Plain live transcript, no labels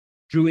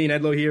Julian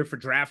Edlow here for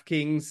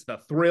DraftKings. The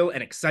thrill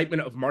and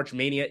excitement of March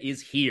Mania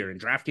is here,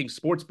 and DraftKings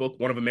Sportsbook,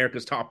 one of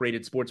America's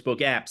top-rated sportsbook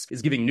apps,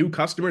 is giving new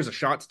customers a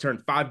shot to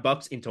turn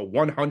 $5 into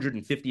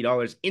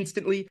 $150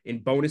 instantly in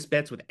bonus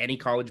bets with any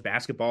college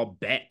basketball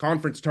bet.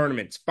 Conference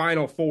tournaments,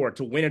 Final Four,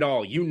 to win it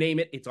all, you name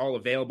it, it's all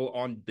available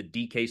on the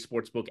DK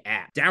Sportsbook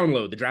app.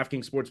 Download the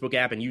DraftKings Sportsbook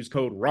app and use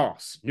code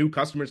ROSS. New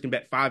customers can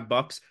bet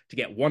 $5 to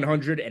get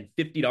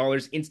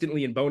 $150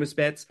 instantly in bonus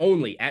bets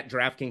only at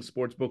DraftKings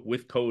Sportsbook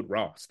with code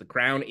ROSS. The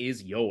crown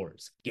is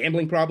yours.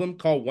 Gambling problem?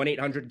 Call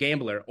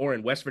 1-800-GAMBLER, or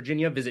in West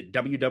Virginia, visit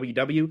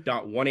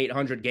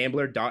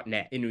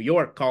www.1800gambler.net. In New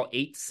York, call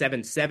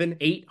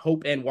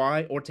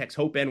 877-8-HOPE-NY or text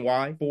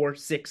HOPE-NY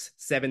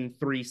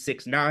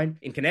 467-3669.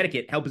 In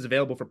Connecticut, help is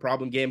available for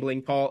problem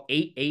gambling. Call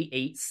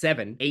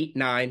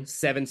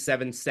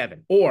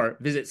 888-789-777 or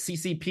visit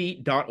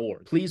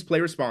ccp.org. Please play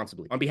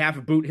responsibly. On behalf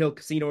of Boot Hill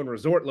Casino and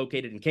Resort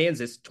located in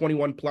Kansas,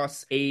 21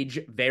 plus, age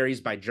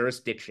varies by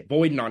jurisdiction.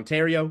 Void in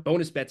Ontario.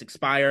 Bonus bets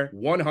expire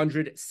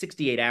 168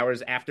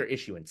 hours after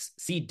issuance.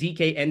 See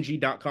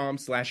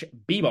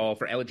dkng.com/bball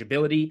for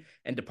eligibility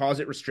and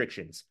deposit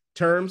restrictions,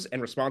 terms,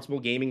 and responsible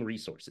gaming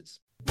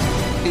resources.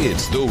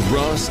 It's the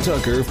Ross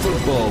Tucker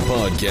Football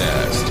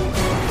Podcast.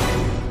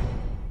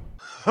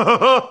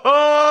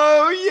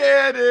 Oh,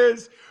 yeah, it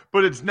is.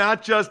 But it's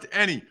not just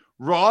any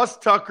Ross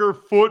Tucker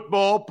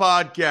Football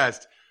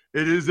Podcast.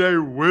 It is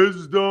a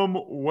Wisdom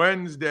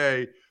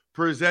Wednesday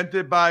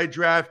presented by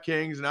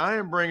DraftKings, and I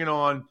am bringing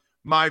on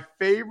my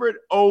favorite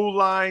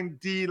O-line,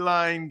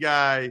 D-line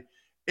guy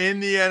in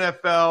the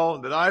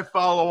NFL that I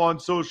follow on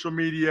social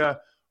media,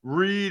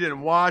 read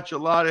and watch a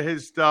lot of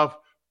his stuff,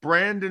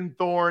 Brandon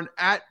Thorn,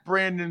 at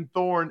Brandon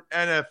Thorn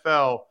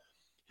NFL.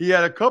 He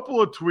had a couple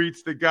of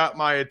tweets that got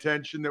my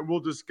attention that we'll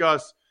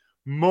discuss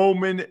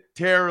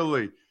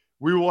momentarily.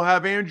 We will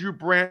have Andrew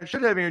Brandt,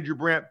 should have Andrew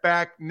Brandt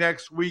back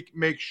next week.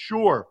 Make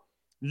sure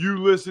you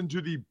listen to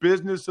the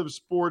Business of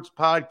Sports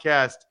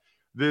podcast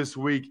this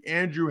week.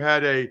 Andrew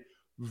had a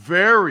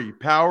very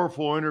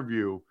powerful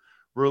interview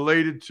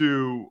related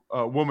to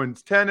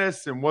women's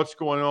tennis and what's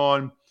going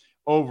on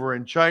over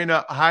in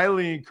China. I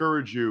highly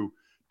encourage you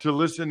to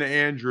listen to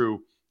Andrew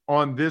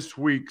on this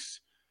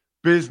week's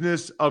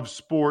Business of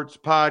Sports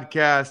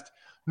podcast.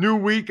 New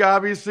week,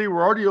 obviously.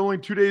 We're already only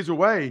 2 days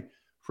away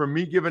from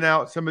me giving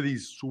out some of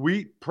these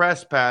sweet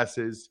press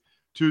passes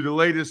to the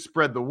latest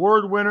Spread the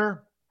Word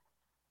winner,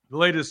 the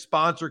latest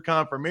sponsor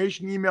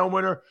confirmation email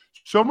winner.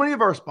 So many of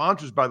our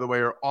sponsors, by the way,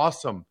 are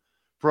awesome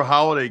for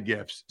holiday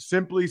gifts.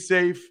 Simply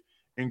Safe,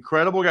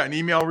 incredible. Got an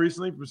email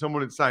recently from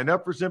someone that signed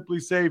up for Simply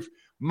Safe.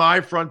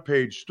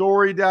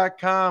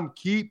 MyFrontPageStory.com,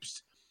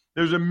 Keeps.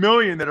 There's a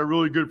million that are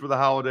really good for the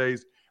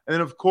holidays. And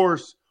then, of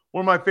course,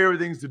 one of my favorite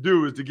things to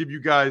do is to give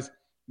you guys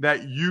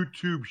that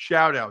YouTube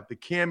shout-out, the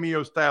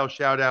cameo-style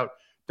shout-out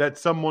that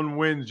someone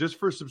wins just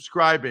for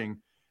subscribing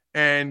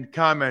and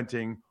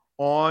commenting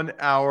on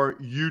our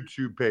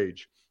YouTube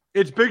page.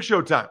 It's Big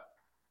Show time.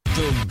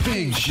 The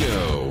Big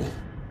Show.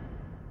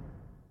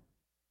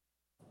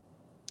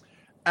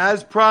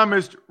 As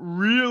promised,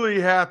 really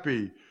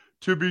happy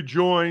to be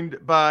joined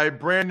by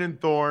Brandon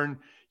Thorn.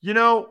 You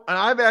know, and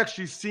I've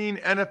actually seen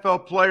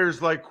NFL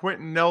players like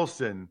Quentin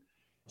Nelson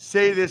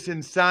say this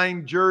in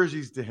signed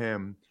jerseys to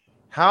him,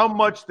 how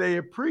much they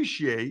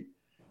appreciate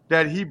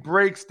that he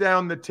breaks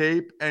down the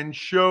tape and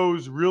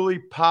shows really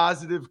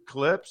positive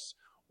clips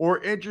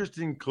or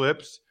interesting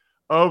clips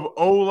of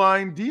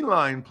O-line,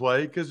 D-line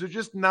play, because there's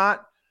just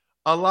not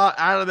a lot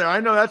out of there.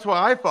 I know that's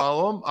why I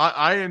follow him.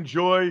 I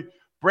enjoy –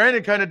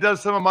 Brandon kind of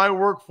does some of my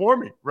work for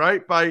me,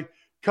 right, by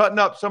cutting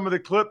up some of the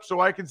clips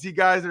so I can see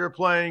guys that are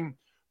playing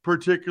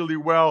particularly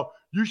well.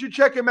 You should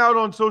check him out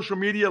on social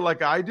media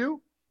like I do,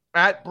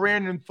 at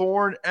Brandon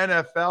Thorn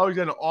NFL. He's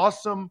got an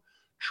awesome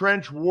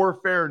trench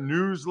warfare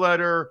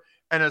newsletter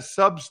and a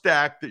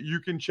Substack that you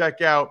can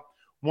check out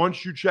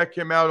once you check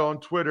him out on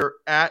Twitter,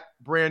 at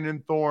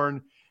Brandon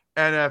Thorn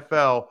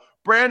NFL.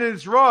 Brandon,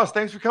 it's Ross.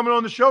 Thanks for coming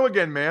on the show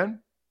again, man.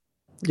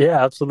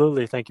 Yeah,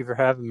 absolutely. Thank you for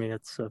having me.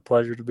 It's a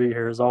pleasure to be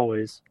here as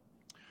always.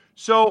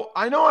 So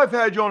I know I've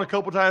had you on a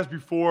couple times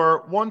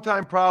before, one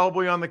time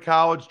probably on the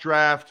college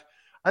draft.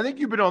 I think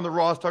you've been on the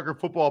Ross Tucker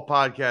Football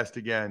Podcast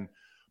again.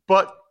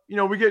 But, you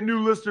know, we get new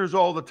listeners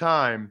all the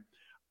time.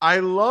 I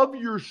love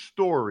your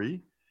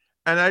story,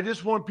 and I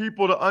just want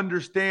people to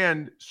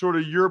understand sort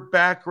of your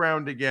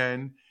background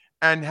again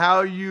and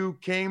how you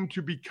came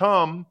to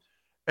become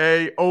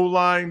a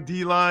O-line,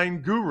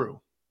 D-line guru.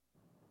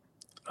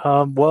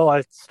 Well,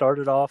 I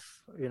started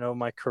off,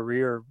 my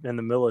career in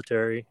the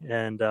military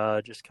and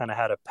just kind of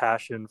had a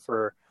passion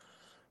for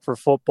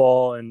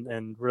football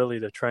and really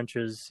the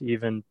trenches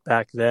even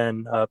back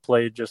then.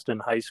 Played just in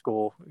high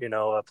school,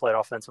 I played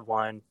offensive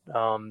line.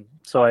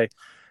 So I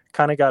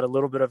kind of got a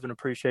little bit of an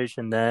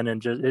appreciation then,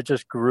 and it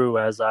just grew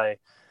as I,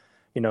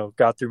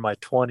 got through my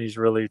 20s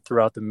really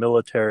throughout the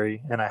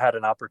military. And I had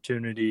an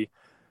opportunity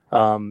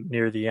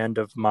near the end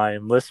of my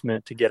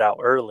enlistment to get out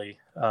early.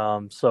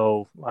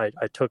 So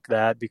I took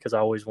that because I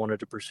always wanted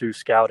to pursue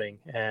scouting,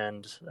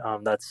 and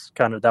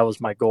that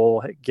was my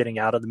goal, getting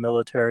out of the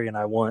military, and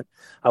I went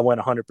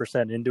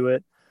 100% into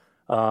it.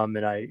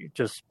 And I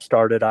just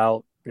started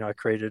out, I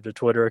created a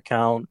Twitter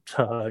account,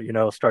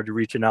 started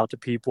reaching out to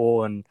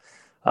people, and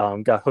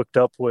got hooked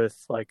up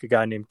with like a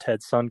guy named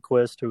Ted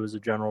Sundquist, who was a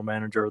general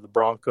manager of the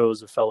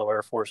Broncos, a fellow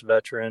Air Force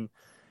veteran.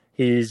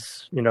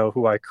 He's,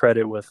 who I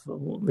credit with,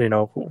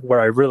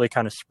 where I really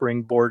kind of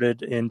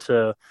springboarded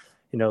into,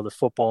 the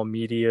football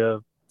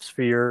media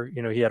sphere.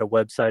 He had a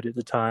website at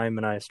the time,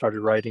 and I started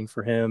writing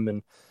for him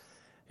and,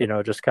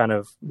 just kind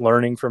of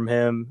learning from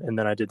him. And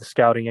then I did the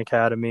scouting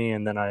academy,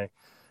 and then I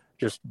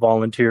just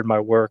volunteered my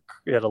work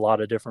at a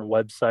lot of different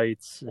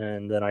websites.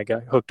 And then I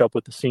got hooked up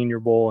with the Senior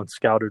Bowl and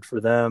scouted for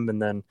them.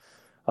 And then,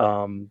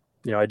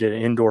 I did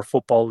an indoor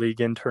football league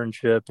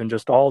internship and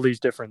just all these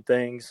different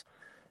things.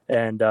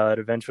 And it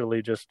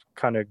eventually just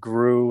kind of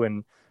grew.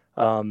 And,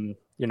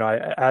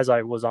 as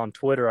I was on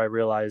Twitter, I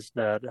realized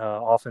that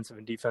offensive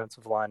and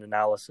defensive line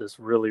analysis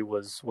really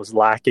was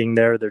lacking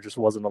there. There just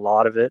wasn't a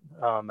lot of it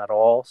at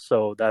all.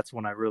 So that's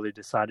when I really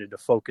decided to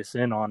focus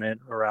in on it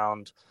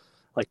around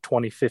like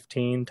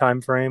 2015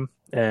 timeframe.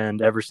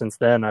 And ever since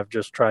then, I've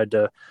just tried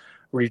to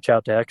reach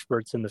out to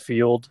experts in the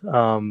field.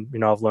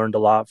 I've learned a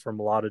lot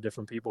from a lot of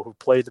different people who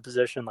played the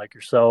position, like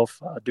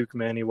yourself, Duke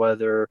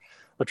Manyweather,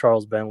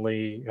 Charles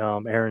Bentley,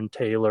 Aaron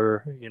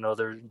Taylor,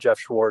 there's Jeff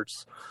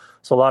Schwartz.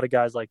 So a lot of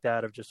guys like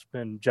that have just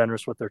been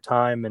generous with their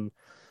time. And,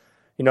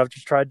 I've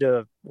just tried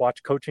to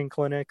watch coaching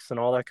clinics and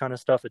all that kind of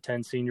stuff,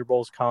 attend Senior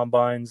Bowls,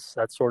 combines,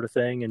 that sort of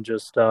thing. And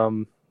just, I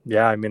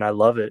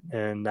love it.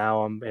 And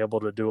now I'm able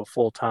to do it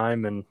full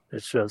time, and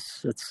it's a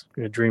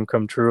dream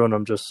come true. And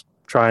I'm just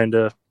trying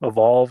to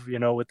evolve,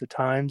 with the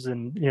times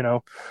and,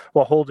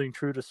 while holding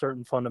true to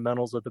certain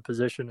fundamentals of the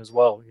position as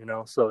well,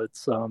 so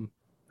it's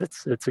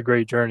a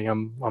great journey.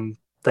 I'm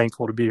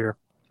thankful to be here.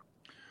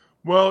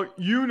 Well,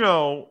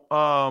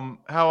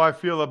 how I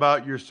feel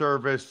about your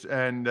service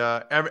and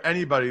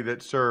anybody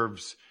that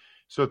serves.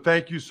 So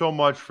thank you so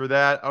much for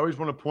that. I always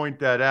want to point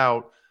that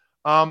out.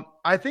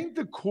 I think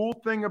the cool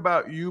thing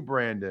about you,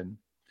 Brandon,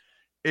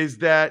 is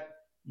that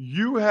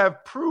you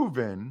have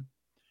proven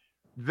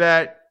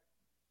that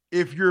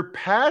if you're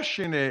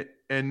passionate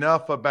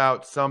enough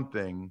about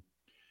something,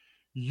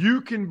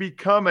 you can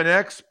become an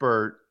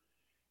expert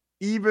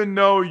even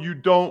though you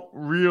don't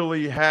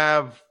really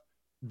have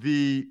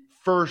the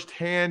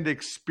firsthand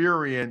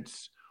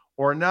experience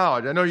or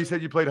knowledge. I know you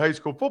said you played high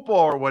school football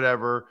or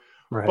whatever,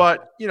 right.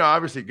 But,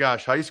 obviously,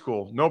 high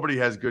school, nobody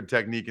has good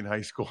technique in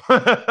high school.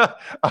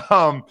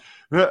 But,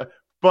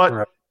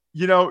 right.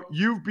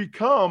 You've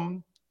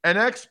become an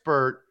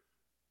expert,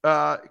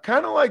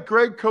 kind of like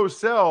Greg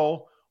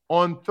Cosell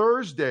on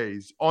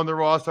Thursdays on the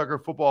Ross Tucker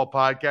Football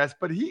Podcast.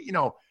 But he,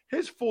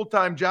 his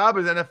full-time job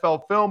is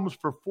NFL Films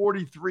for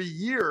 43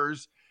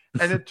 years,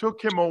 and it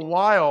took him a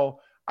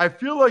while. I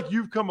feel like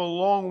you've come a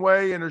long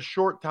way in a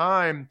short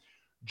time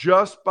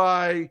just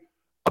by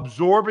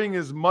absorbing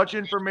as much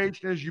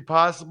information as you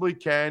possibly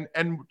can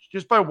and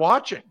just by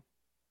watching.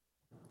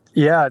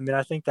 Yeah,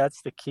 I think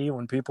that's the key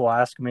when people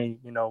ask me,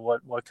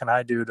 what can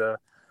I do to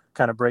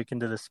kind of break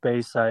into the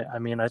space. I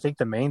think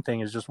the main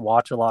thing is just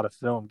watch a lot of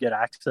film, get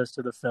access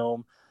to the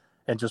film,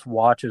 and just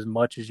watch as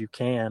much as you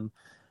can.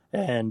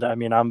 And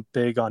I'm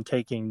big on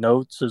taking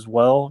notes as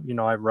well.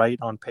 I write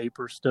on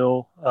paper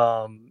still,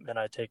 and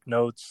I take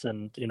notes.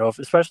 And,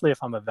 especially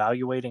if I'm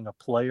evaluating a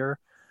player,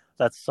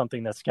 that's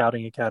something that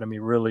Scouting Academy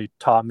really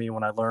taught me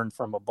when I learned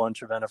from a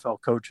bunch of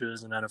NFL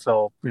coaches and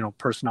NFL,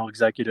 personnel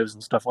executives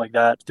and stuff like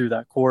that through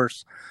that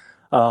course.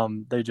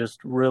 They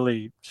just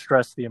really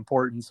stress the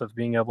importance of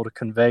being able to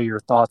convey your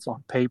thoughts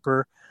on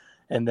paper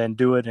and then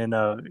do it in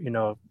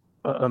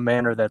a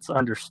manner that's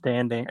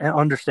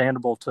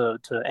understandable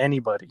to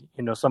anybody,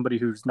 somebody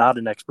who's not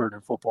an expert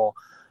in football.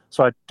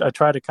 So I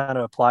try to kind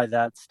of apply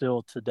that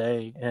still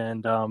today.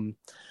 And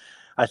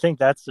I think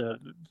that's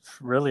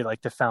really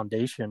like the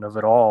foundation of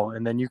it all.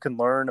 And then you can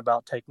learn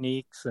about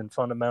techniques and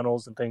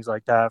fundamentals and things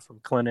like that from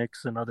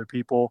clinics and other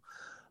people.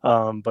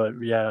 But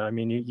yeah,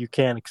 you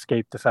can't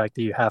escape the fact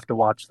that you have to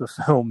watch the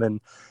film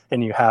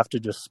and you have to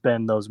just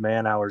spend those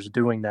man hours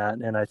doing that.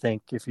 And I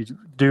think if you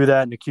do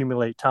that and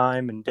accumulate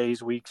time in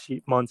days, weeks,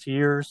 months,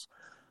 years,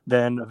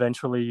 then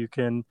eventually you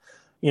can,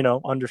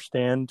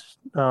 understand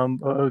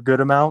a good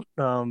amount,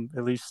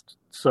 at least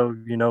so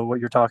you know what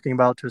you're talking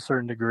about to a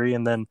certain degree.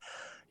 And then,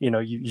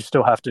 you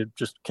still have to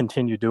just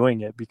continue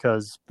doing it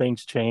because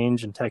things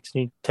change and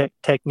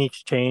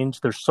techniques change.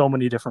 There's so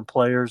many different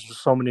players. There's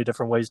so many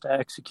different ways to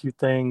execute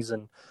things.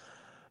 And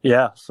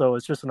yeah, so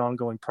it's just an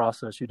ongoing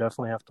process. You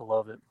definitely have to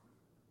love it.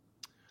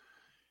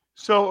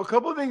 So a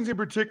couple of things in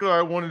particular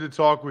I wanted to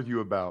talk with you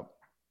about.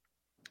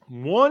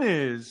 One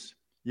is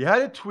you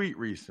had a tweet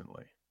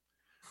recently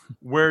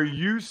where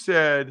you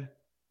said,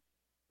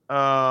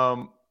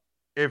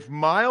 if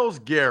Myles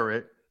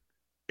Garrett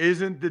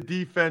isn't the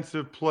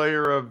defensive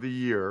player of the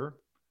year,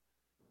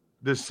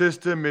 the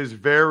system is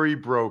very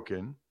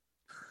broken.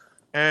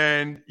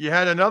 And you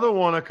had another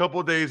one a couple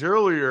of days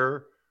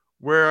earlier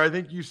where I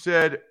think you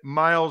said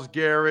Myles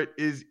Garrett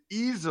is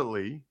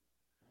easily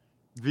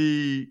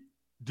the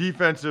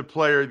defensive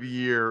player of the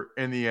year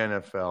in the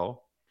NFL.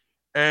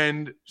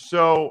 And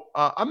so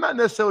I'm not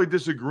necessarily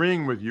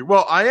disagreeing with you.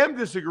 Well, I am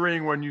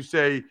disagreeing when you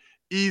say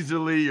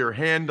easily or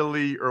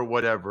handily or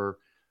whatever.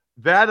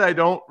 That I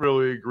don't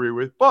really agree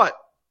with. But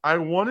I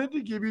wanted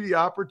to give you the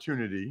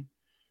opportunity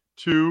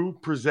to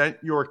present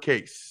your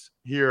case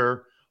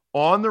here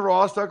on the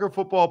Ross Tucker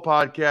Football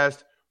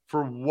Podcast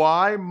for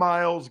why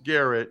Myles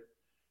Garrett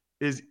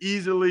is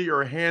easily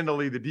or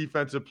handily the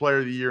defensive player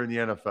of the year in the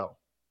NFL.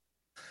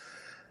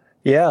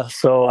 Yeah,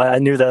 so I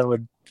knew that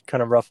would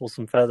kind of ruffle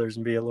some feathers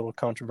and be a little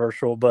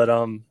controversial, but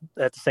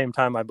at the same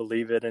time, I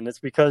believe it. And it's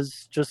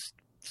because just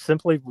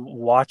simply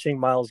watching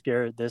Myles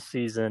Garrett this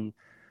season,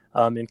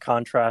 in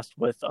contrast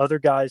with other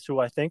guys who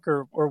I think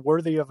are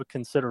worthy of a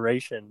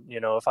consideration. You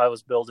know, if I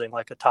was building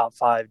like a top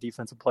 5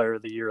 defensive player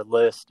of the year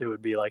list, it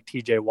would be like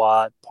TJ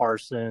Watt,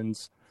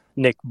 Parsons,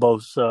 Nick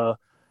Bosa,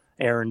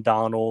 Aaron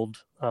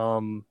Donald.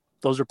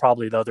 Those are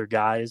probably the other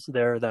guys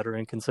there that are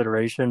in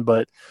consideration.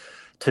 But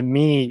to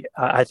me,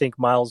 I think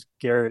Myles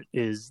Garrett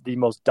is the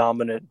most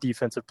dominant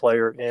defensive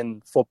player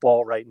in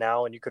football right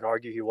now. And you can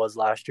argue he was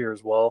last year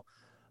as well.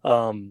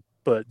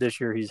 But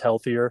this year he's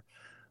healthier.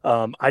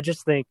 I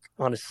just think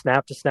on a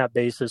snap-to-snap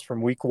basis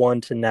from week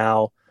 1 to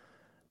now,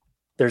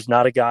 there's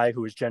not a guy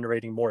who is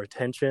generating more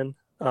attention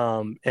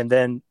and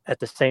then at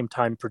the same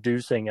time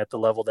producing at the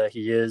level that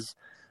he is.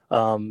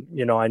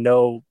 I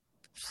know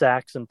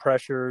sacks and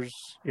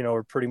pressures,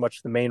 are pretty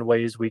much the main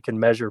ways we can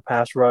measure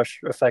pass rush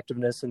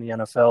effectiveness in the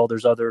NFL.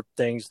 There's other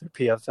things, the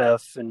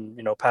PFF and,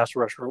 pass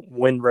rush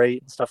win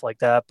rate and stuff like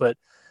that. But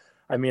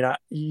I mean,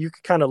 you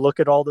can kind of look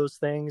at all those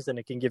things and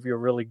it can give you a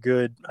really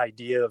good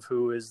idea of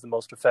who is the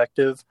most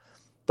effective.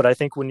 But I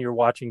think when you're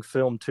watching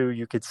film too,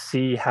 you could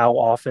see how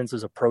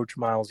offenses approach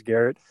Myles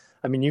Garrett.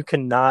 I mean, you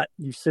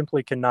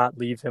simply cannot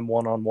leave him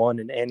one-on-one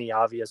in any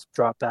obvious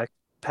drop back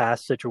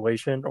pass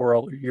situation,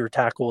 or your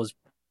tackle is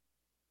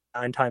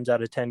 9 times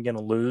out of 10 going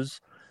to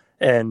lose.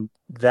 And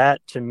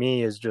that to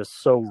me is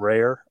just so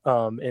rare.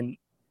 And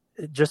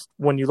just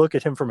when you look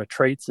at him from a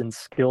traits and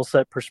skill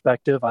set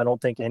perspective, I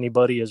don't think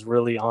anybody is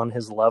really on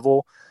his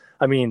level.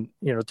 I mean,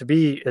 to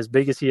be as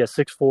big as he is,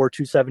 6'4",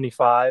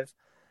 275,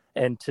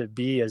 and to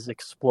be as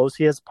explosive,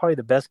 he has probably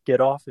the best get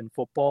off in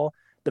football,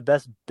 the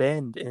best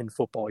bend in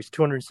football. He's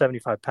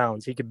 275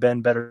 pounds. He could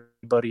bend better than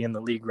anybody in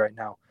the league right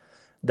now.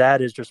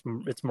 That is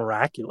it's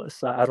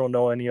miraculous. I don't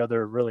know any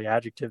other really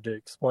adjective to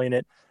explain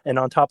it. And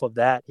on top of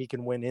that, he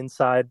can win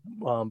inside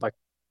by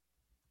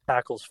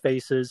tackles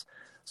faces.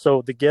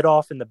 So the get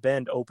off and the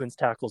bend opens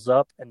tackles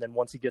up. And then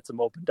once he gets them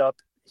opened up,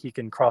 he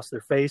can cross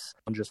their face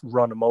and just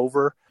run them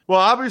over. Well,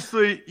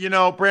 obviously,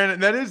 Brandon,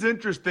 that is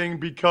interesting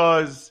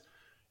because,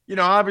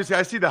 obviously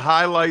I see the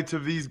highlights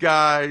of these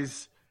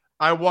guys.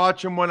 I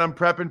watch them when I'm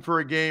prepping for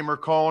a game or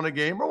calling a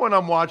game or when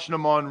I'm watching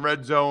them on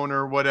Red Zone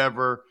or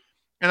whatever.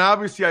 And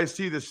obviously I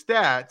see the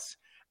stats.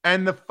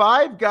 And the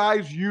 5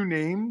 guys you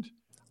named,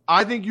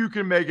 I think you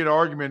can make an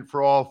argument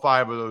for all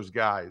 5 of those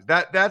guys.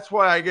 That's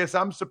why I guess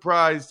I'm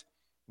surprised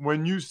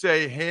when you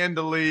say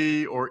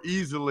handily or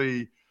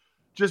easily,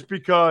 just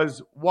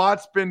because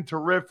Watt's been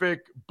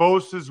terrific.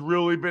 Bosa's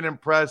really been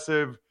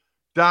impressive.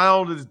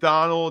 Donald is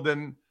Donald.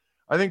 And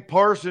I think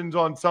Parsons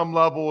on some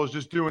level is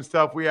just doing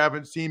stuff we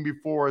haven't seen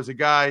before as a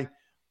guy,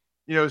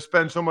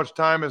 spends so much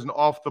time as an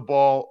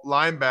off-the-ball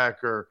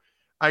linebacker.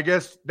 I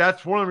guess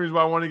that's one of the reasons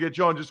why I want to get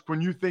you on. Just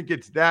when you think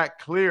it's that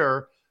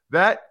clear,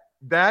 that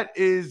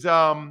is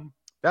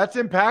that's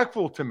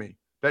impactful to me.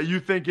 That you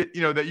think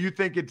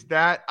it's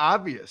that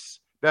obvious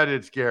that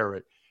it's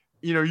Garrett.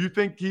 You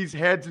think he's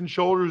heads and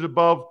shoulders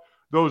above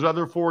those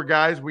other 4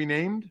 guys we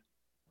named?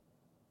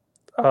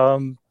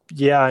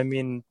 Yeah, I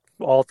mean,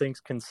 all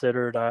things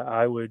considered,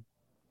 I would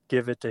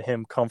give it to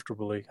him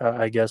comfortably,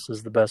 I guess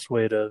is the best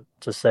way to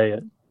say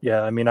it.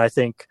 Yeah, I mean, I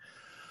think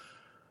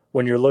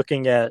when you're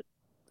looking at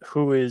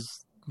who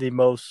is the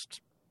most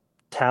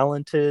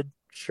talented,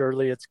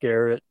 surely it's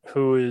Garrett.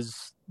 Who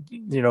is,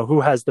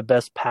 who has the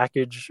best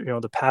package,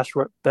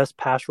 the best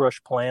pass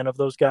rush plan of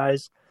those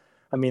guys.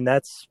 I mean,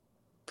 that's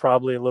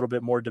probably a little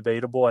bit more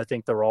debatable. I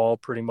think they're all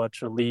pretty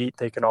much elite.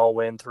 They can all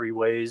win 3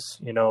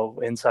 ways,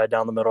 inside,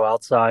 down the middle,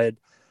 outside.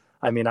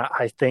 I mean,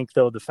 I think,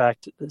 though, the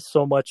fact that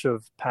so much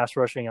of pass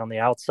rushing on the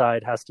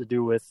outside has to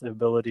do with the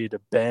ability to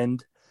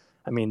bend.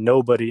 I mean,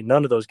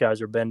 none of those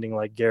guys are bending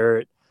like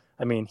Garrett.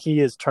 I mean, he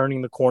is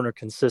turning the corner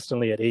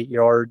consistently at 8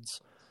 yards.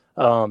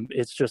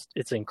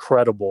 It's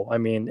incredible. I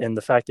mean, and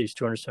the fact that he's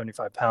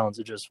 275 pounds,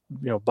 it just,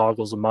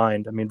 boggles the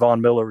mind. I mean,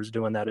 Von Miller was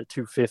doing that at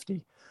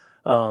 250.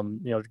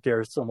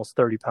 Garrett's almost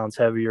 30 pounds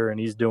heavier and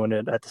he's doing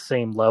it at the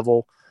same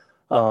level.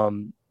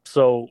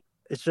 So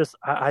it's just,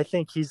 I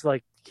think he's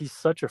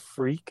such a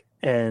freak,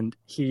 and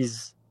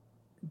he's,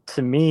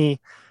 to me,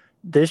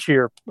 this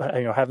year,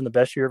 having the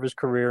best year of his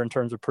career in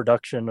terms of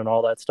production and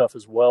all that stuff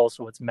as well.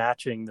 So it's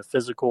matching the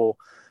physical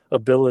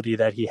ability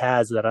that he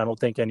has that I don't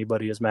think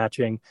anybody is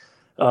matching.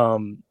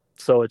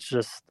 So it's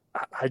just,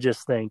 I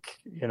just think,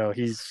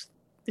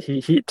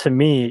 he to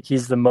me,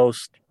 he's the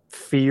most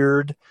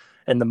feared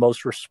and the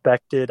most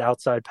respected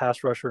outside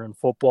pass rusher in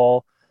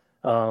football.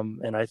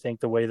 And I think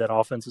the way that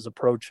offenses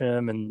approach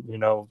him and,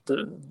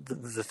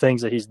 the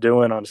things that he's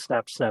doing on a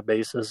snap-to-snap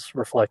basis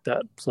reflect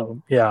that.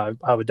 So, yeah,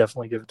 I would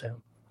definitely give it to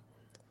him.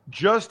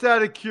 Just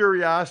out of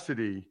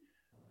curiosity,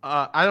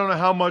 I don't know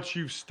how much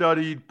you've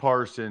studied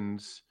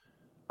Parsons,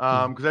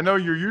 because I know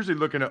you're usually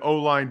looking at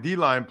O-line,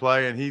 D-line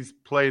play, and he's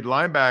played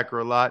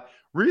linebacker a lot.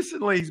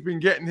 Recently, he's been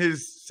getting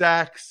his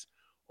sacks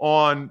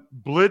on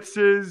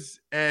blitzes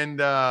and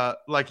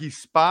he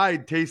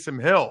spied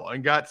Taysom Hill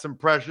and got some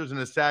pressures and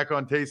a sack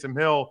on Taysom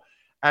Hill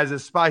as a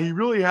spy. He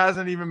really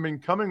hasn't even been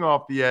coming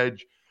off the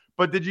edge.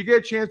 But did you get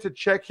a chance to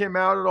check him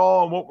out at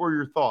all, and what were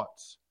your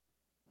thoughts?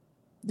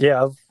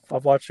 Yeah,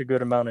 I've watched a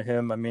good amount of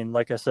him. I mean,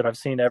 like I said, I've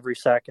seen every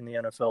sack in the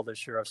NFL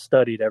this year. I've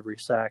studied every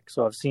sack,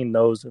 so I've seen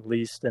those at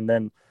least. And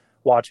then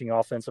watching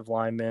offensive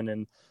linemen,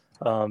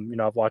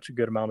 and I've watched a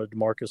good amount of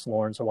DeMarcus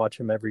Lawrence. I watch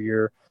him every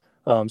year.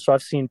 So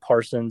I've seen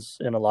Parsons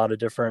in a lot of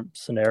different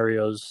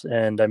scenarios,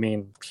 and I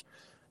mean,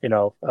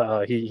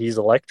 he's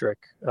electric.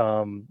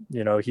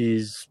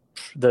 He's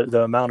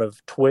the amount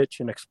of twitch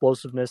and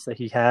explosiveness that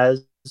he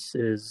has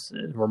is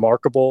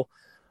remarkable.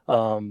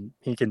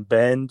 He can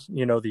bend,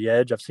 the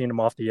edge. I've seen him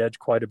off the edge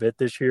quite a bit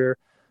this year.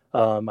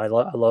 I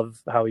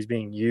love how he's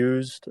being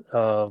used.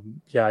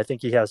 I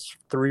think he has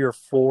 3 or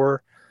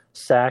 4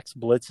 sacks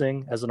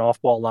blitzing as an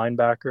off-ball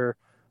linebacker.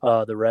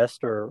 The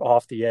rest are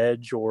off the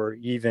edge or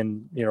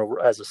even,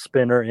 as a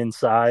spinner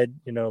inside,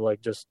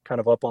 just kind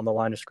of up on the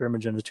line of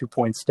scrimmage in a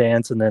 2-point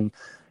stance and then,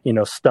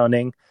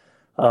 stunning.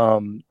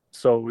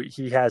 So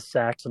he has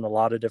sacks in a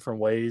lot of different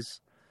ways.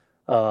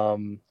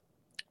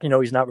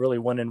 He's not really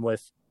winning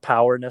with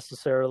power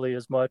necessarily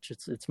as much.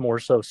 It's more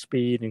so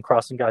speed and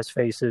crossing guys'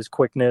 faces,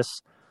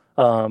 quickness.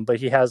 But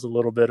he has a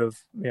little bit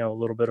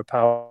of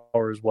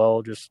power as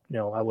well. Just,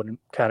 I wouldn't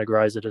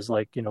categorize it as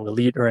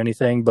elite or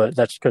anything, but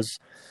that's because,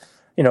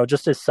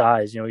 just his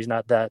size, he's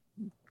not that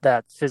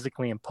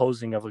physically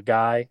imposing of a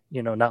guy,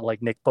 not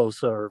like Nick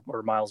Bosa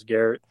or Myles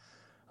Garrett.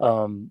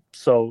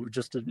 So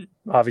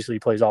obviously he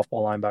plays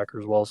off-ball linebacker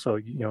as well. So,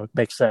 it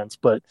makes sense.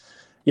 But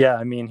yeah,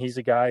 I mean, he's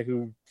a guy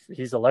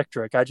he's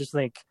electric. I just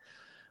think,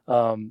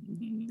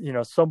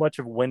 so much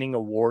of winning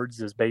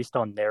awards is based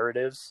on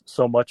narratives.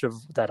 So much of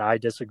that I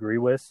disagree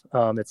with.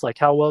 It's like,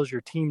 how well is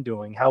your team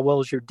doing? How well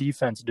is your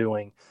defense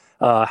doing?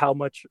 How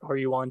much are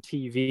you on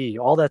TV?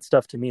 All that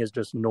stuff to me is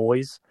just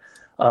noise.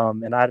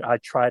 And I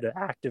try to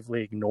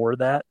actively ignore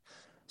that.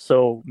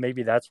 So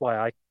maybe that's why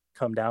I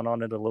come down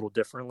on it a little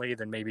differently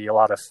than maybe a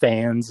lot of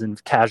fans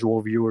and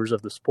casual viewers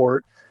of the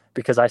sport,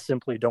 because I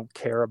simply don't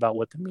care about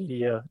what the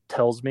media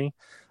tells me.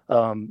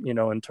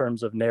 In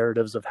terms of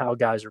narratives of how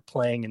guys are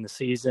playing in the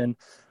season.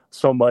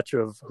 So much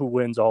of who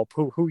wins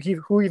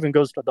who even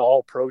goes to the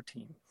all-pro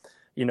team,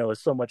 is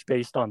so much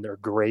based on their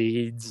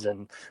grades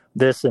and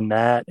this and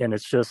that. And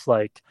it's just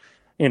like,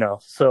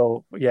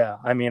 so yeah,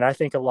 I mean, I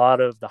think a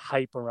lot of the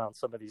hype around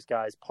some of these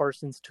guys,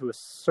 Parsons to a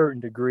certain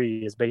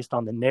degree, is based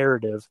on the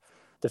narrative,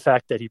 the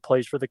fact that he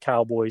plays for the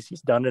Cowboys.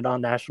 He's done it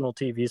on national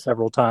TV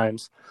several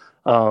times.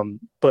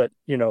 But,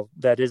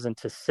 that isn't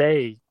to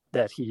say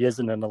that he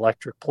isn't an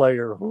electric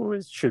player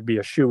who should be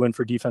a shoo-in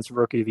for Defensive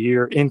Rookie of the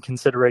Year, in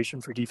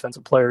consideration for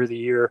Defensive Player of the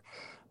Year.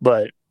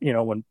 But,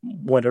 when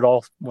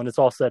it's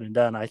all said and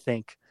done, I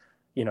think,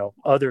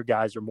 other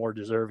guys are more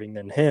deserving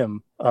than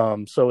him.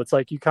 So it's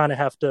like you kind of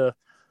have to,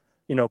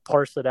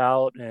 parse it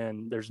out,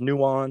 and there's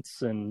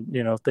nuance and,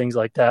 things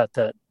like that,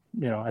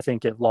 I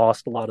think get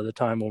lost a lot of the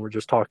time when we're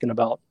just talking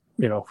about,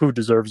 who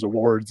deserves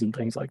awards and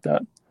things like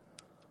that.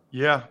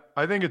 Yeah,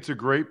 I think it's a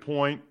great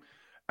point.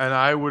 And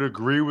I would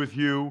agree with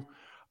you.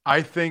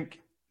 I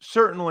think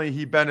certainly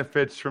he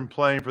benefits from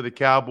playing for the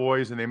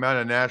Cowboys and the amount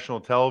of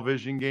national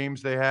television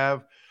games they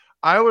have.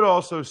 I would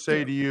also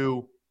say to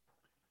you,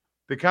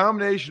 the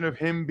combination of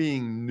him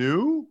being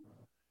new,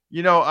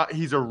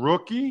 he's a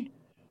rookie,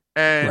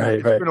 and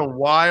it's been a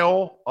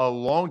while, a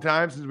long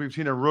time since we've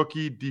seen a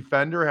rookie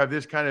defender have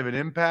this kind of an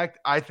impact.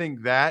 I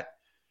think that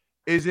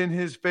is in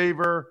his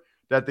favor,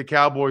 that the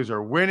Cowboys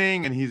are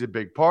winning, and he's a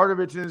big part of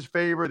it's in his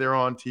favor. They're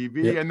on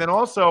TV. Yep. And then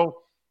also,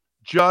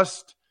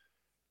 just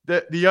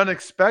the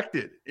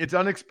unexpected. It's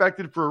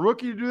unexpected for a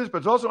rookie to do this, but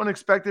it's also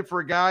unexpected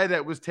for a guy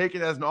that was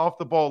taken as an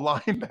off-the-ball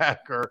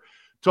linebacker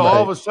to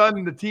all of a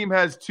sudden the team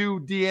has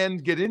 2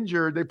 D-ends get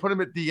injured. They put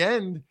him at the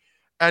end,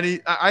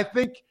 and I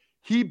think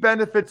he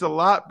benefits a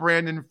lot,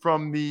 Brandon,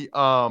 from the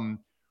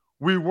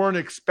we weren't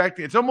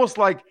expecting. It's almost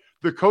like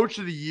the Coach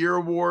of the Year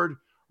award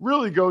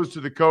really goes to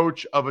the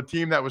coach of a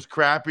team that was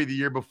crappy the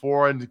year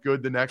before and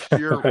good the next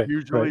year,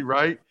 usually,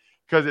 right?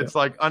 Because it's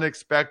like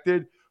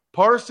unexpected.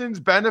 Parsons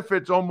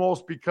benefits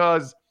almost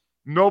because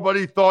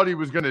nobody thought he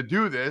was going to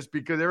do this,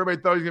 because everybody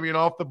thought he was going to be an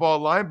off-the-ball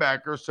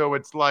linebacker. So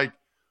it's like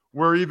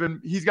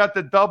he's got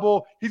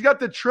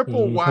the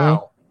triple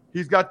wow.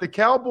 He's got the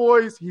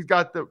Cowboys,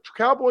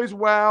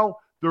 wow,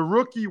 the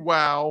rookie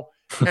wow,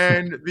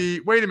 and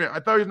wait a minute, I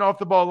thought he was an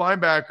off-the-ball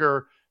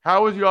linebacker.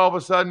 How is he all of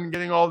a sudden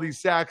getting all these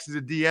sacks as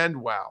a D-end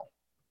wow?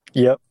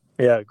 Yep.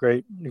 Yeah,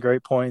 great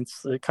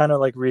points. Kind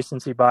of like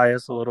recency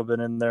bias a little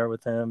bit in there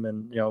with him,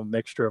 and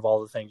mixture of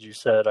all the things you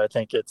said. I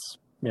think it's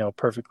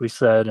perfectly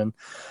said. And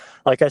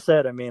like I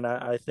said, I mean,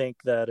 I think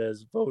that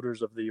as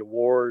voters of the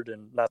award,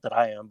 and not that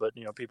I am, but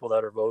people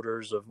that are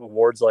voters of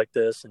awards like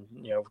this, and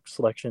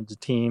selections of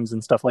teams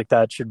and stuff like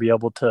that, should be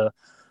able to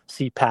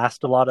see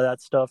past a lot of that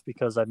stuff.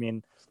 Because I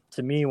mean,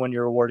 to me, when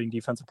you're awarding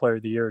Defensive Player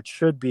of the Year, it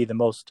should be the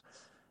most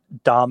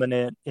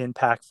dominant,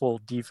 impactful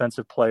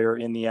defensive player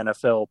in the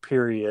NFL,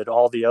 period.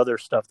 All the other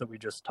stuff that we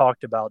just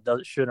talked about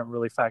shouldn't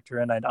really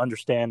factor in. I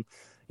understand,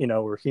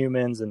 we're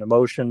humans and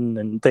emotion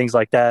and things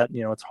like that.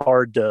 It's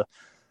hard to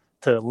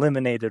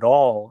eliminate it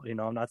all.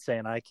 I'm not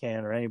saying I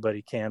can or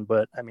anybody can,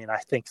 but I mean, I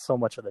think so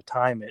much of the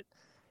time it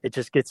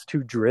just gets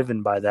too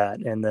driven by that.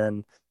 And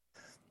then,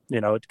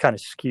 it kind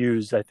of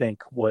skews, I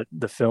think, what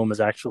the film is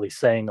actually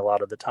saying a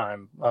lot of the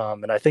time.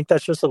 And I think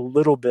that's just a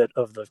little bit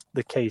of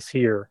the case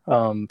here.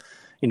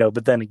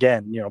 But then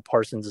again,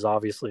 Parsons is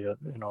obviously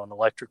an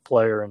electric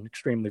player and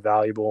extremely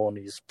valuable, and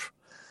he's,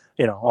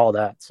 all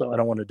that. So I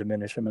don't want to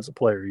diminish him as a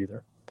player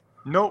either.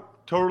 Nope,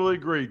 totally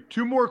agree.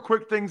 Two more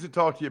quick things to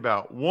talk to you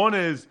about. One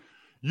is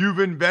you've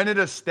invented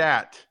a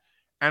stat,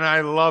 and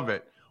I love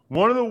it.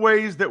 One of the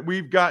ways that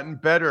we've gotten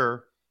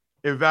better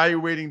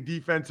evaluating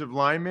defensive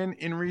linemen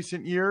in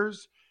recent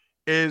years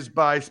is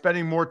by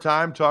spending more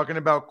time talking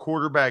about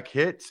quarterback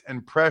hits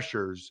and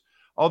pressures.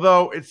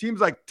 Although it seems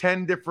like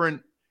 10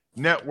 different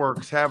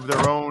networks have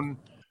their own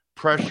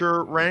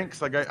pressure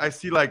ranks. Like I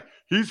see, like,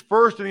 he's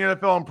first in the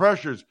NFL in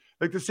pressures.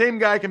 Like, the same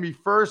guy can be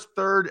first,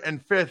 third,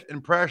 and fifth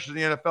in pressures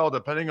in the NFL,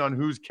 depending on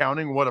who's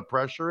counting what a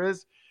pressure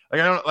is.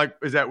 Like, I don't like,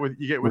 is that with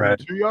you get within Right.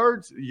 2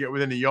 yards? You get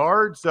within a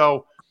yard?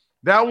 So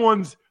that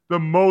one's the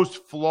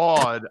most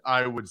flawed,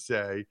 I would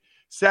say.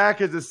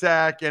 Sack is a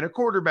sack, and a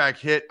quarterback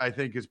hit, I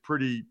think, is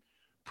pretty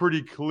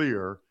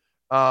clear.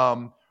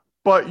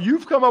 But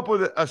you've come up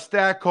with a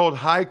stat called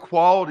high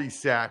quality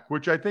sack,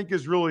 which I think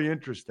is really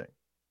interesting.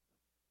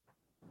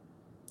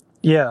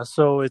 Yeah,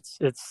 so it's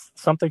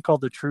something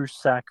called the true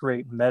sack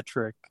rate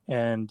metric,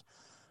 and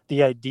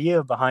the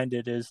idea behind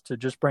it is to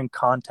just bring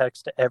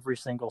context to every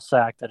single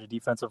sack that a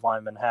defensive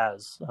lineman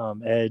has,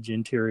 edge,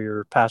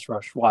 interior, pass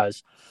rush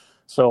wise.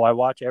 So I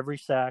watch every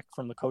sack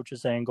from the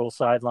coach's angle,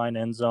 sideline,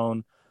 end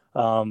zone.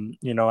 And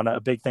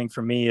a big thing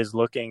for me is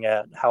looking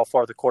at how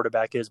far the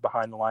quarterback is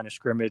behind the line of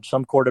scrimmage.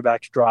 Some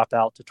quarterbacks drop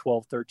out to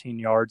 12, 13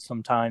 yards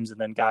sometimes, and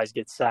then guys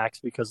get sacks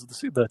because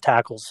the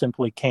tackles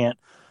simply can't,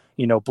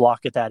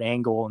 block at that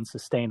angle and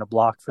sustain a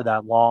block for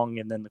that long.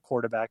 And then the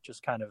quarterback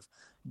just kind of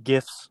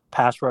gifts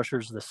pass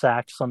rushers the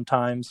sacks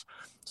sometimes.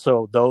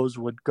 So those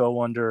would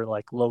go under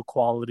like low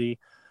quality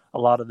a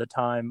lot of the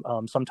time.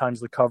 Sometimes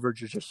the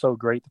coverage is just so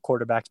great. The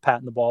quarterback's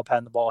patting the ball,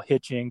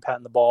 hitching,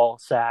 patting the ball,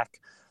 sack.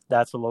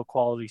 That's a low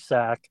quality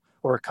sack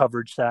or a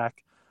coverage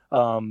sack.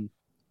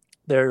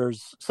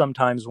 There's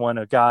sometimes when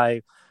a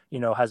guy,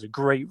 has a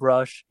great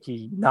rush,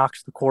 he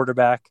knocks the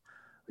quarterback,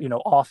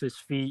 off his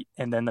feet,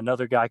 and then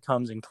another guy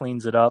comes and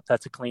cleans it up.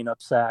 That's a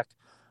cleanup sack.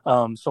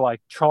 So I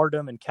chart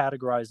them and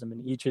categorize them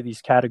in each of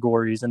these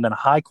categories. And then a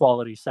high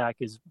quality sack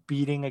is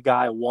beating a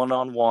guy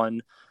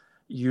one-on-one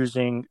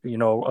using,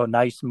 a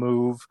nice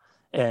move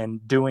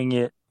and doing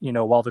it,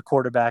 while the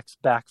quarterback's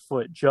back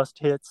foot just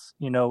hits,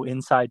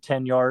 inside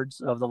 10 yards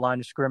of the line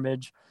of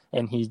scrimmage,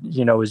 and he,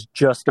 is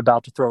just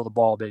about to throw the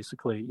ball,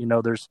 basically.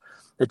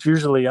 It's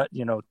usually,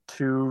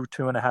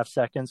 2.5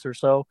 seconds or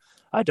so.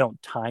 I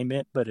don't time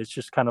it, but it's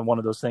just kind of one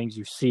of those things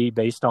you see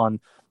based on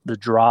the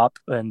drop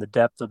and the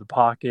depth of the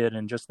pocket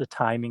and just the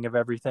timing of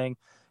everything.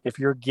 If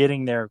you're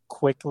getting there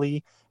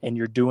quickly and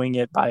you're doing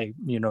it by,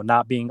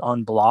 not being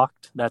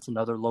unblocked, that's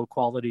another low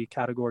quality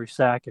category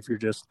sack. If you're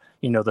just,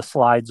 the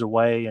slides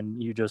away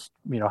and you just,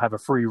 have a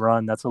free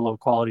run, that's a low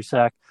quality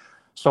sack.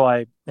 So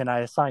I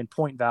assign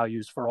point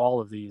values for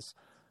all of these.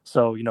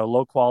 So,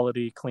 low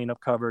quality cleanup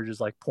coverage is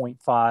like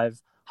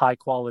 0.5, high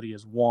quality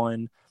is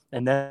 1.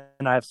 And then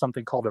I have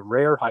something called a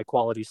rare high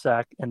quality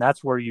sack. And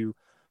that's where you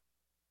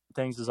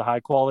things as a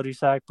high quality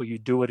sack, but you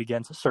do it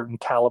against a certain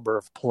caliber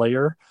of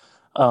player.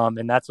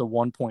 And that's a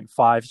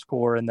 1.5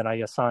 score. And then I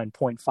assign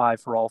 0.5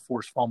 for all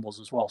forced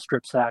fumbles as well,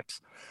 strip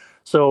sacks.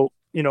 So,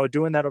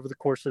 doing that over the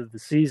course of the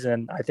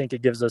season, I think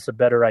it gives us a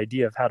better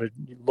idea of how to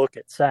look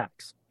at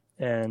sacks.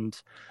 And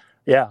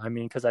yeah, I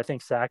mean, because I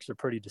think sacks are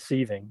pretty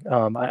deceiving.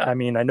 I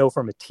know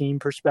from a team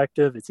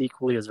perspective, it's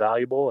equally as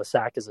valuable. A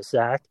sack is a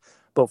sack.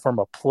 But from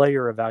a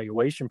player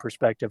evaluation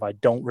perspective, I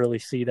don't really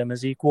see them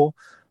as equal.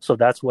 So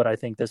that's what I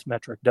think this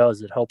metric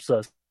does. It helps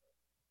us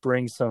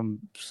bring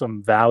some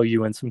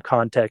value and some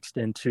context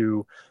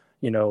into,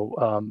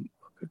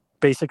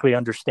 basically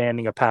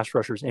understanding a pass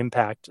rusher's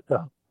impact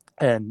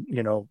and,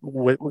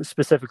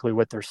 specifically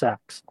with their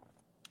sacks.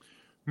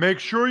 Make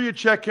sure you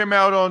check him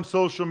out on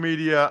social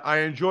media. I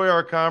enjoy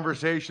our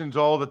conversations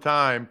all the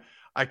time.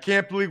 I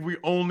can't believe we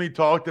only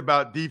talked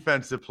about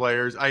defensive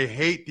players. I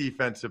hate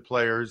defensive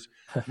players.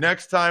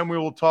 Next time we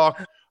will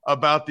talk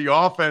about the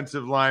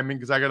offensive linemen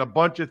because I got a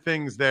bunch of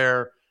things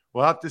there.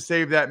 We'll have to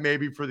save that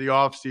maybe for the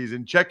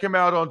offseason. Check him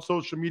out on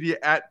social media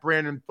at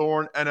Brandon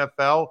Thorn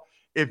NFL.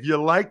 If you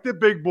like the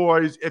big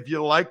boys, if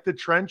you like the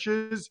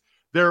trenches,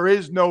 there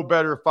is no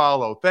better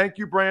follow. Thank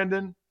you,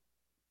 Brandon.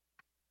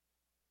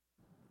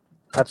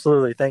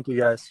 Absolutely. Thank you,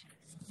 guys.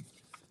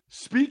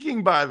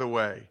 Speaking, by the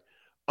way,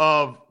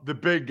 of the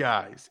big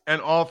guys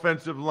and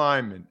offensive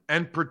linemen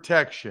and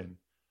protection,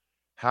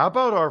 how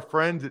about our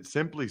friends at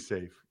Simply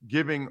Safe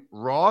giving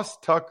Ross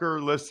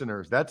Tucker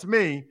listeners, that's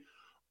me,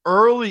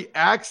 early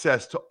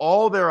access to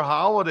all their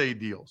holiday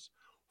deals?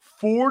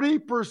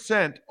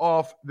 40%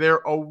 off their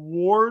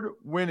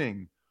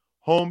award-winning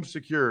home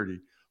security.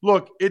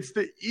 Look, it's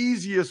the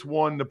easiest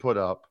one to put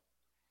up.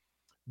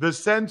 The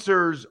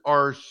sensors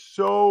are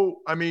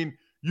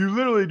you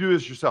literally do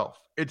this yourself.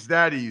 It's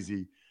that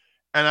easy.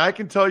 And I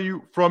can tell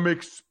you from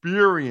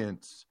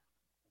experience,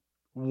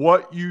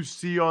 what you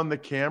see on the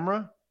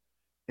camera,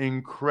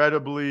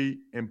 incredibly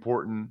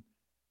important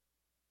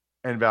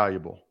and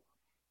valuable.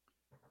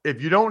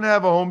 If you don't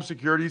have a home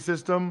security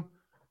system,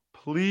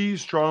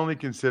 please strongly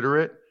consider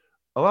it.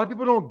 A lot of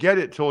people don't get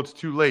it till it's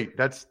too late.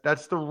 That's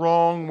the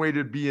wrong way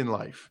to be in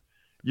life.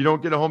 You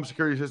don't get a home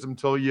security system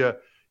until you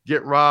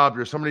get robbed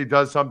or somebody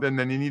does something,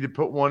 then you need to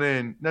put one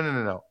in.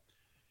 No.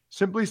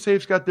 Simply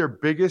Safe's got their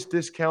biggest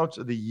discounts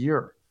of the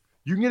year.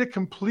 You can get a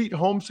complete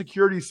home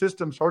security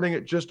system starting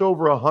at just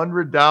over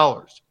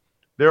 $100.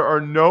 There are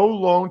no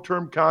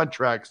long-term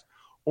contracts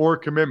or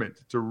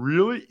commitments. It's a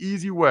really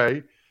easy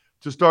way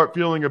to start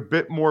feeling a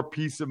bit more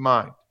peace of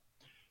mind.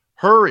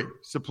 Hurry.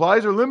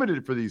 Supplies are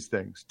limited for these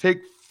things.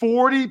 Take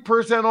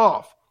 40%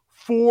 off,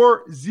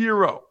 40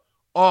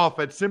 off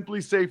at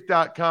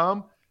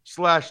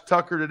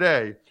simplysafe.com/Tucker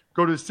today.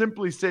 Go to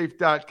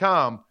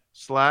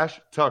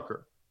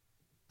simplysafe.com/Tucker.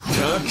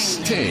 Tuck's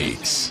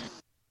Takes.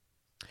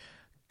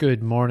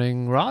 Good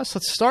morning, Ross.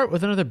 Let's start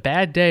with another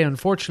bad day,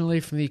 unfortunately,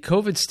 from the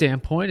COVID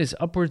standpoint, as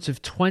upwards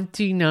of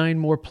 29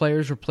 more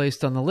players were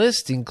placed on the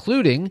list,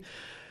 including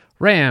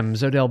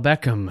Rams, Odell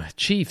Beckham,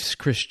 Chiefs,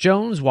 Chris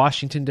Jones,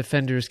 Washington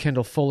defenders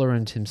Kendall Fuller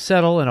and Tim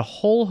Settle, and a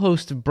whole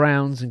host of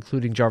Browns,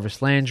 including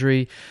Jarvis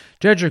Landry,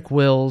 Jedrick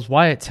Wills,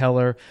 Wyatt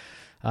Teller,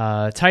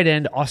 tight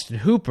end Austin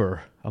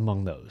Hooper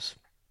among those.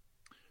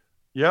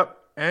 Yep,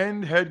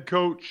 and head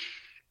coach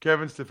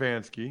Kevin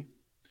Stefanski.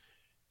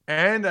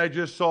 And I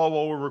just saw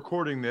while we're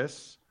recording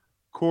this,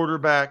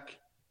 quarterback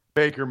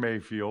Baker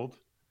Mayfield.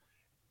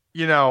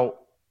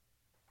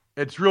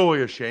 It's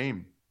really a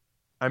shame.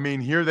 I mean,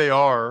 here they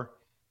are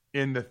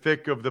in the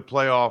thick of the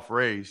playoff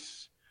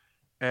race,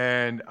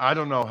 and I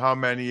don't know how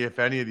many, if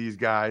any, of these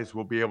guys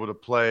will be able to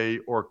play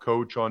or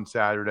coach on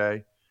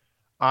Saturday.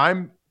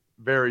 I'm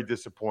very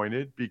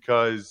disappointed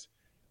because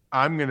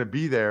I'm going to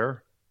be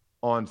there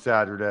on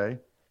Saturday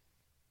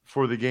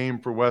for the game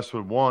for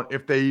Westwood One,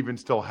 if they even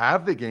still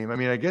have the game. I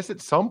mean, I guess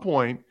at some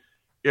point,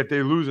 if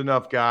they lose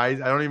enough guys,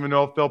 I don't even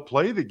know if they'll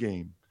play the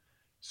game.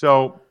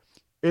 So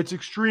it's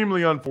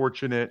extremely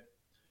unfortunate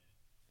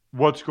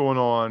what's going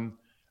on.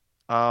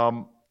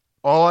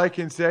 All I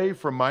can say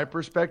from my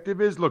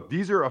perspective is, look,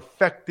 these are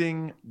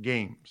affecting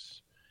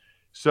games.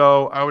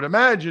 So I would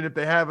imagine if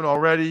they haven't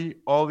already,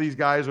 all these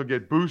guys will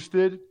get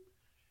boosted.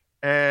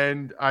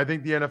 And I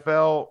think the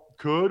NFL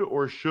could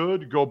or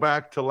should go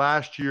back to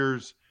last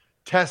year's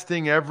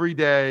testing every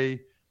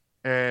day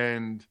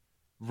and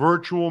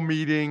virtual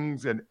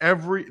meetings and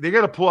they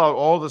got to pull out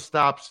all the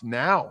stops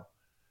now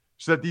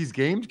so that these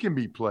games can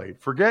be played.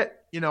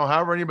 Forget,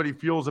 however anybody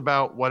feels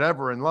about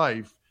whatever in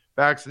life,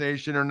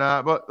 vaccination or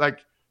not, but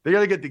they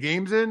got to get the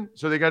games in.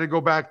 So they got to go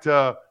back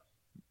to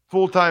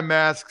full-time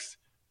masks,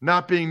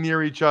 not being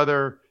near each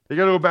other. They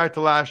got to go back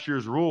to last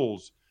year's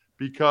rules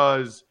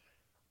because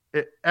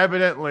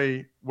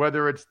evidently,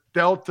 whether it's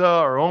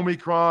Delta or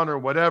Omicron or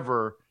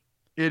whatever,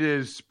 it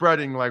is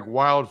spreading like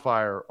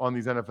wildfire on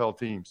these NFL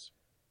teams.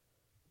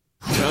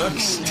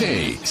 Tuck's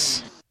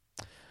Takes.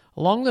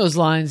 Along those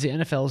lines, the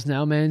NFL is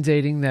now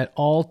mandating that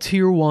all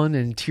Tier 1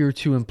 and Tier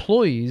 2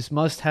 employees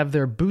must have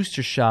their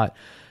booster shot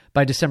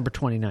by December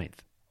 29th.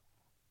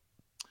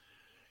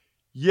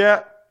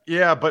 Yeah,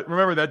 but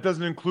remember, that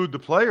doesn't include the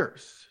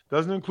players.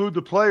 Doesn't include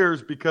the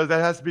players because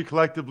that has to be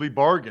collectively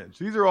bargained.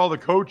 So these are all the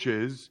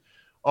coaches,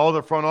 all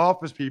the front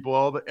office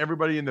people,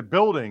 everybody in the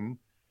building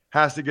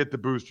has to get the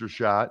booster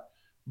shot,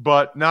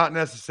 but not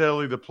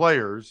necessarily the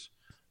players.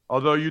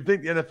 Although you'd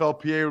think the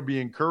NFLPA would be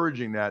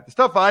encouraging that. The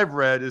stuff I've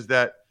read is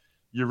that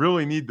you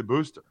really need the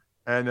booster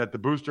and that the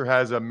booster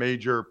has a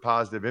major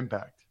positive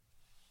impact.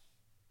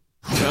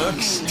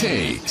 Tuck's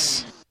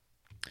Takes.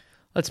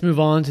 Let's move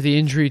on to the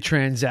injury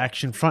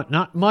transaction front.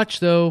 Not much,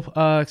 though,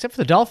 except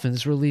for the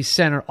Dolphins released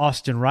center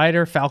Austin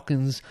Ryder.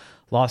 Falcons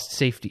lost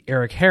safety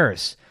Eric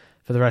Harris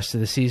for the rest of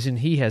the season.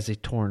 He has a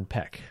torn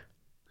pec.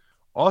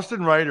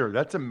 Austin Ryder,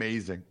 that's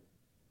amazing.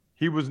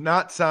 He was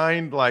not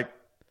signed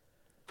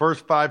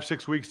first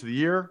 5-6 weeks of the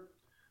year.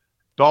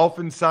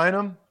 Dolphins sign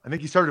him. I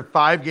think he started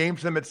 5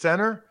 games for them at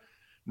center.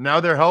 Now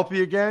they're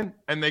healthy again,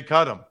 and they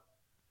cut him.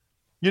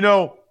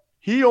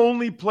 He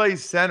only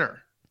plays center.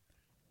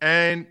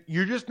 And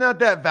you're just not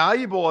that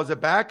valuable as a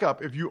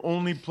backup if you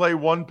only play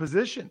one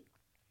position.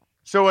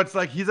 So it's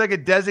he's like a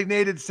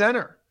designated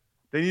center.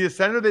 They need a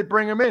center, they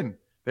bring him in.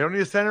 They don't need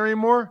a center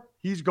anymore,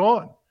 he's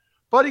gone.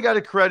 But he got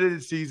a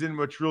credited season,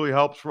 which really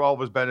helps for all of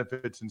his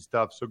benefits and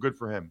stuff. So good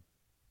for him.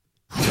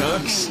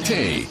 Tux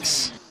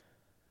Takes.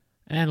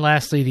 And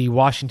lastly, the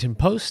Washington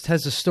Post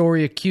has a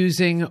story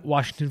accusing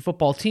Washington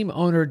football team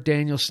owner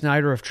Daniel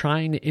Snyder of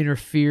trying to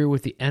interfere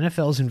with the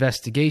NFL's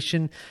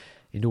investigation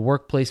into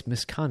workplace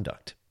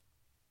misconduct.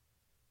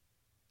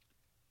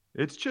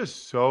 It's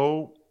just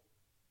so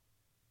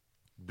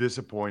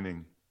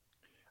disappointing.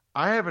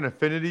 I have an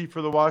affinity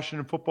for the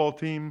Washington football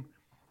team.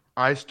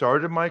 I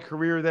started my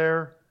career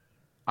there.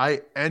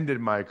 I ended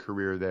my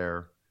career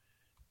there.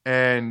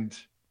 And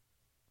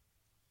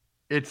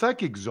it's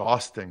like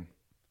exhausting.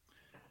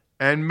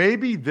 And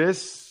maybe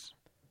this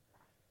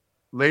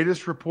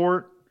latest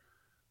report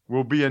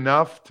will be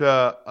enough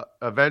to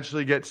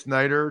eventually get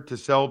Snyder to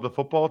sell the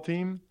football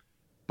team,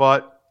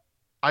 but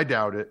I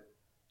doubt it.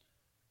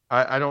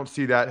 I don't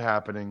see that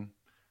happening.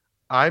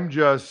 I'm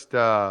just,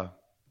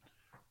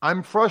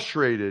 I'm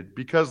frustrated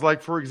because,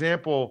 like, for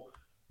example,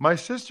 my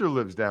sister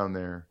lives down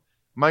there,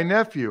 my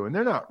nephew, and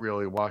they're not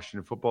really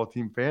Washington football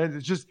team fans.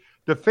 It's just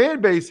the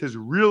fan base has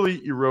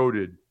really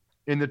eroded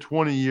in the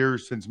 20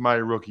 years since my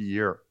rookie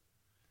year.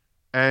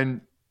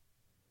 And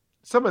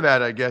some of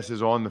that, I guess,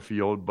 is on the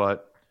field,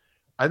 but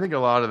I think a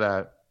lot of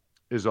that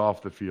is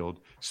off the field.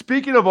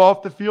 Speaking of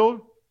off the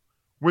field,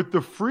 with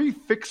the free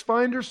Fix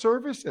Finder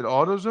service at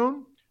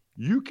AutoZone,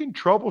 you can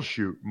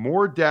troubleshoot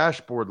more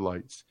dashboard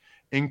lights,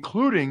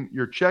 including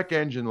your check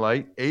engine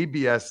light,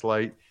 ABS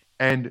light,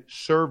 and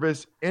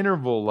service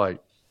interval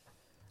light.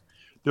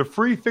 The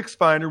free Fix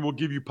Finder will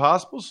give you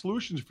possible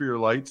solutions for your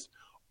lights,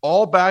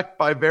 all backed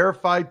by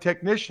verified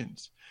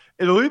technicians.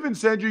 It'll even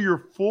send you your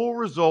full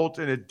results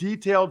in a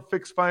detailed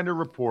Fix Finder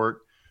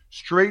report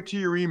straight to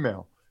your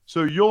email,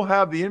 so you'll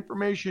have the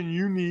information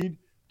you need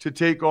to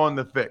take on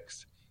the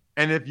fix.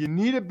 And if you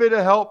need a bit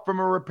of help from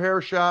a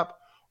repair shop,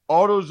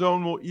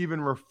 AutoZone will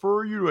even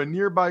refer you to a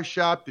nearby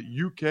shop that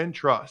you can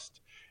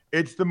trust.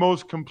 It's the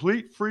most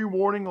complete free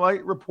warning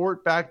light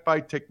report backed by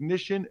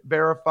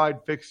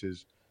technician-verified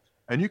fixes,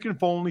 and you can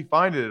only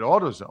find it at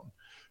AutoZone.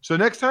 So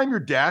next time your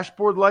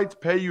dashboard lights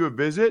pay you a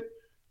visit,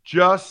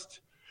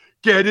 just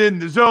get in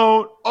the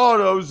zone,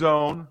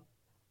 AutoZone.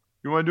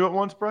 You want to do it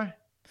once, Bri?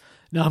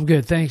 No, I'm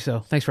good. Thanks,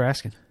 though. Thanks for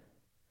asking.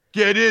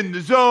 Get in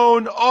the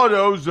zone,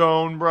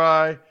 AutoZone,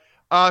 Bri.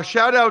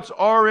 Shout-outs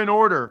are in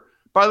order.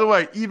 By the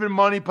way, Even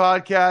Money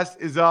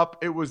podcast is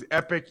up. It was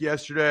epic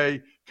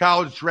yesterday.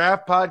 College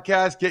Draft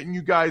podcast, getting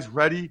you guys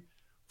ready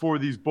for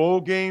these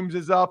bowl games,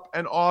 is up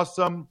and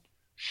awesome.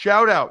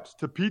 Shout-outs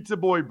to Pizza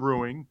Boy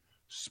Brewing,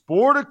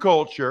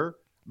 Sporticulture,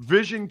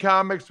 Vision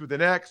Comics with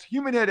an X,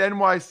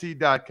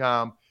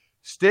 HumanHeadNYC.com,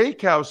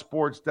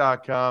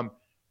 SteakhouseSports.com,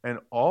 and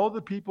all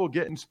the people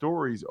getting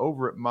stories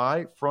over at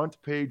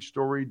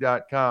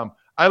MyFrontPageStory.com.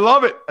 I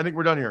love it. I think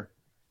we're done here.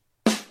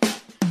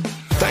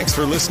 Thanks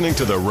for listening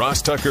to the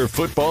Ross Tucker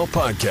Football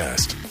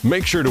Podcast.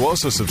 Make sure to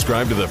also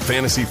subscribe to the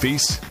Fantasy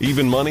Feast,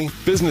 Even Money,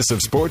 Business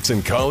of Sports,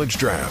 and College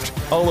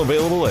Draft. All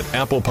available at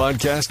Apple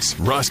Podcasts,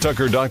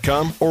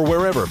 RossTucker.com, or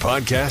wherever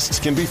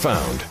podcasts can be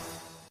found.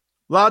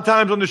 A lot of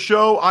times on the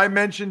show, I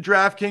mentioned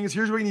DraftKings.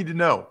 Here's what you need to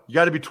know. You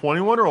got to be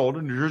 21 or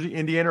older, New Jersey,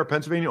 Indiana, or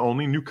Pennsylvania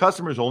only. New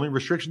customers only.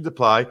 Restrictions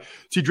apply.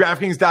 See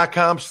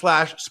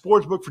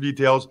DraftKings.com/sportsbook for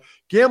details.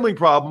 Gambling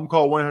problem,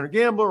 call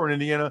 1-800-GAMBLER, or in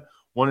Indiana,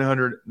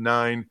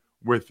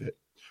 1-800-9-WITH-IT.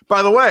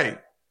 By the way,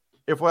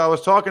 if what I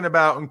was talking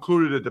about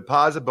included a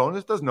deposit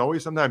bonus, doesn't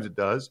always, sometimes it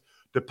does.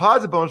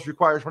 Deposit bonus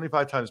requires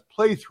 25 times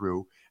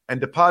playthrough, and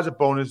deposit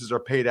bonuses are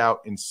paid out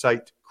in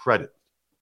site credit.